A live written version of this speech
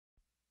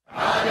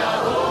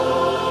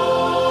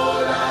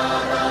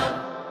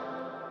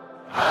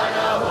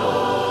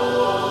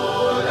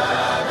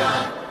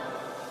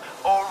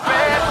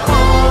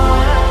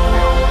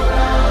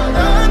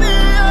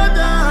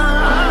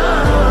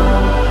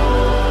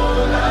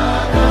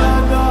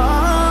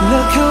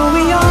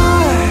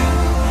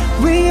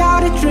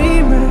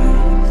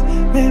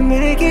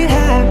make it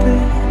happen.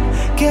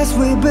 Guess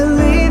we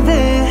believe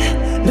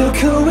it. Look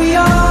who we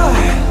are.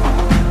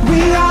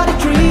 We are the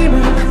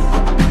dreamers.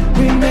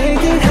 We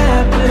make it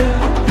happen.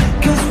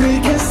 Cause we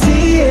can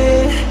see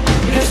it.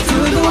 Here's to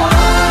the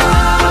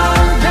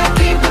one that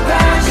keep the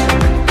passion.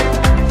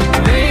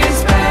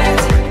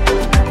 Respect.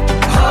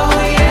 Oh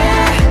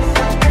yeah.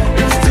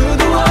 Here's to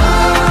the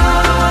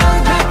one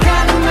that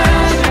can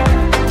imagine.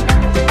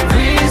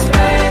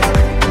 Respect.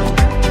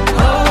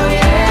 Oh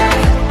yeah.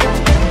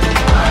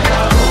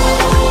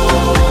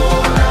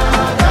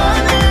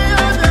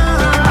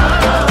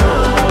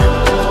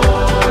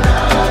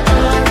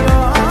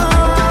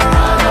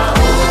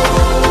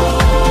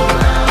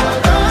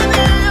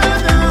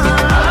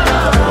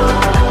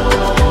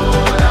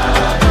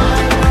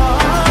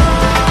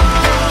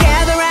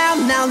 Gather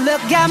round now,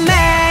 look at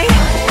me.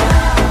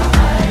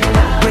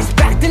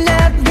 Respect and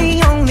love the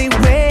only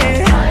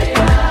way.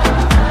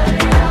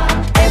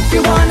 If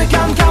you wanna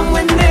come, come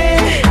with me.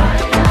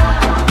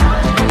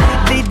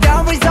 The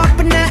door is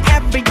open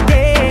every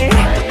day.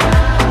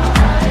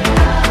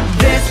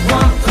 This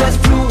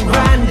 1+2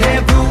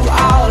 rendezvous,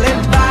 all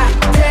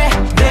invited.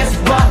 This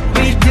what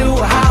we do,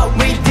 how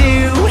we do.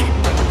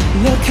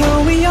 Look who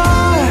we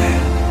are.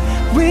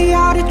 We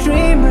are the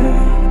dreamers.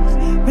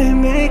 We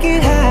make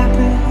it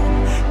happen.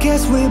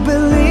 Guess we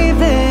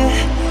believe it.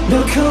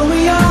 Look who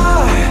we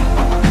are.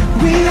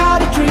 We are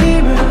the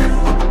dreamers.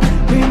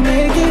 We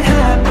make it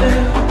happen.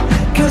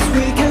 Cause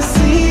we can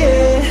see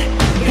it.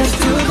 Here's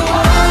to the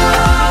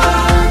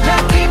one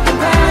that keep the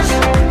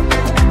passion.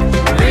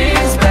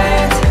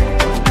 Respect.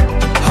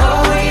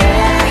 Oh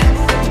yeah.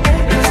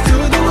 Here's to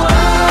the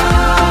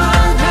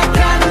one that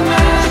can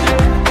imagine.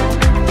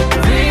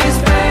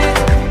 Respect.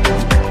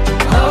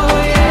 Oh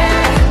yeah.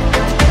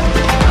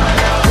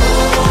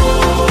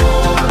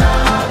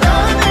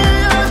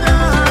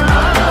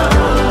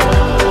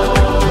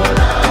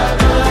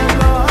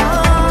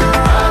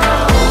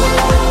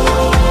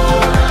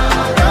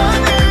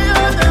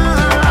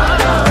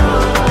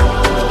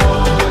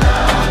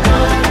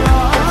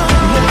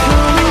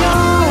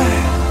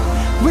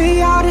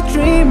 We are the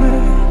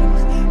dreamers.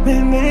 We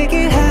make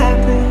it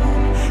happen.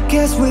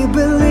 Guess we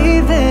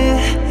believe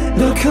it.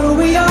 Look who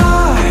we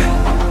are.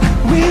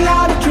 We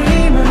are the dreamers.